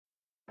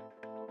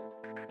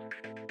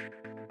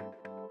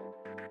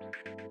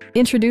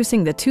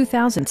Introducing the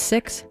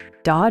 2006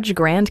 Dodge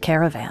Grand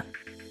Caravan.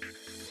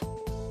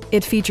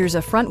 It features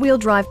a front-wheel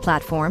drive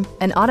platform,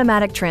 an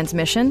automatic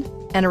transmission,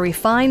 and a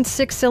refined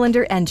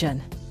 6-cylinder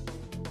engine.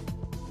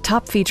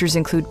 Top features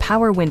include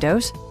power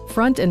windows,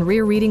 front and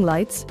rear reading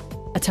lights,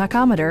 a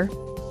tachometer,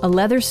 a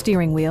leather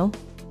steering wheel,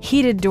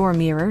 heated door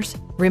mirrors,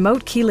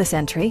 remote keyless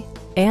entry,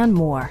 and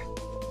more.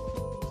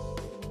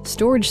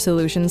 Storage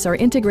solutions are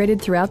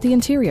integrated throughout the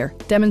interior,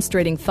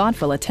 demonstrating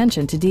thoughtful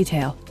attention to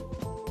detail.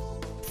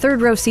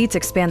 Third-row seats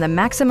expand the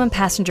maximum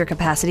passenger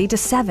capacity to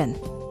 7.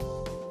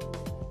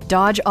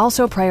 Dodge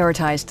also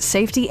prioritized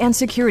safety and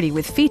security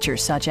with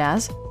features such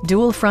as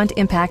dual front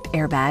impact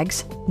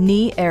airbags,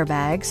 knee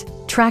airbags,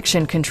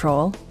 traction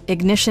control,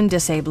 ignition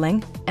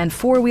disabling, and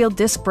 4-wheel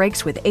disc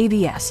brakes with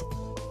ABS.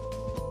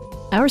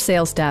 Our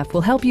sales staff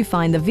will help you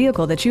find the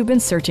vehicle that you've been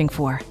searching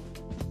for.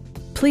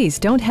 Please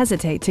don't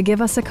hesitate to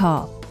give us a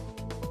call.